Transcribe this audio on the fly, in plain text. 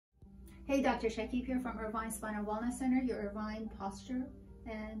Hey, Dr. Shakib here from Irvine Spinal Wellness Center, your Irvine Posture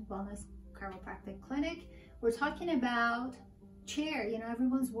and Wellness Chiropractic Clinic. We're talking about chair. You know,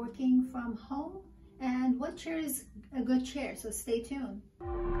 everyone's working from home, and what chair is a good chair? So stay tuned.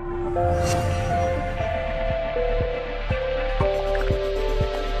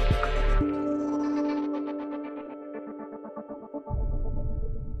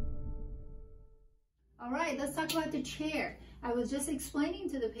 All right, let's talk about the chair. I was just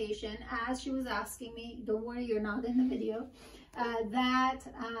explaining to the patient as she was asking me, don't worry, you're not in the video, that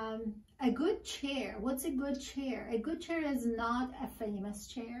a good chair, what's a good chair? A good chair is not a famous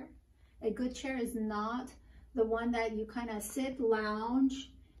chair. A good chair is not the one that you kind of sit,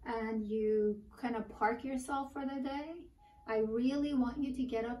 lounge, and you kind of park yourself for the day. I really want you to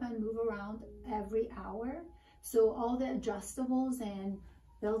get up and move around every hour. So all the adjustables and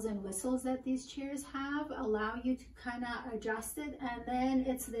bells and whistles that these chairs have allow you to kind of adjust it, and then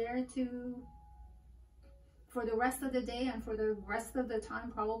it's there to, for the rest of the day and for the rest of the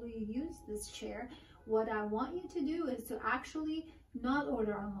time probably you use this chair. What I want you to do is to actually not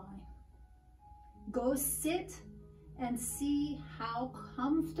order online. Go sit and see how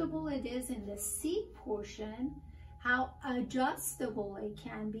comfortable it is in the seat portion, how adjustable it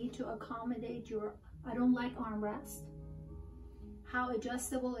can be to accommodate your, I don't like armrest, how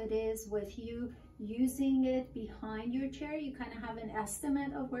adjustable it is with you using it behind your chair. You kind of have an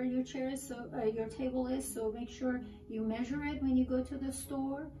estimate of where your chair is, so your table is, so make sure you measure it when you go to the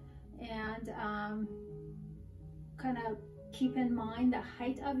store, and kind of keep in mind the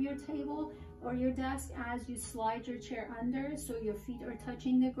height of your table or your desk as you slide your chair under so your feet are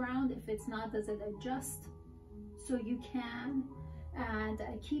touching the ground. If it's not, does it adjust so you can? And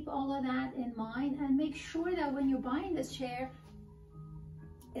keep all of that in mind, and make sure that when you're buying this chair,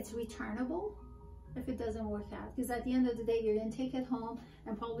 it's returnable if it doesn't work out, because at the end of the day you're going to take it home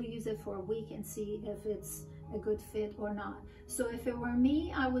and probably use it for a week and see if it's a good fit or not. So if it were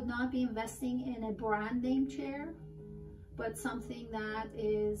me, I would not be investing in a brand name chair, but something that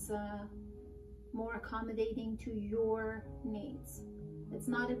is more accommodating to your needs. It's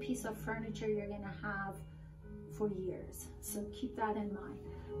not a piece of furniture you're going to have for years, so keep that in mind.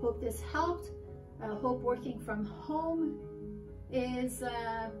 Hope this helped. Hope working from home is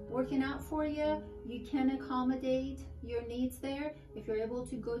working out for you. You can accommodate your needs there. If you're able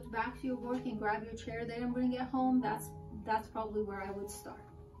to go back to your work and grab your chair there and bring it home, that's probably where I would start,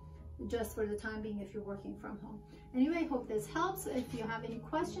 just for the time being, if you're working from home. Anyway, hope this helps. If you have any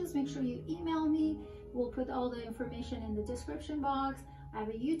questions, make sure you email me. We'll put all the information in the description box. I have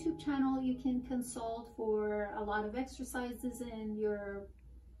a YouTube channel you can consult for a lot of exercises and your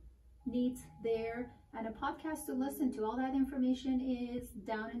needs there, and a podcast to listen to. All that information is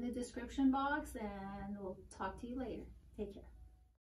down in the description box, and we'll talk to you later. Take care.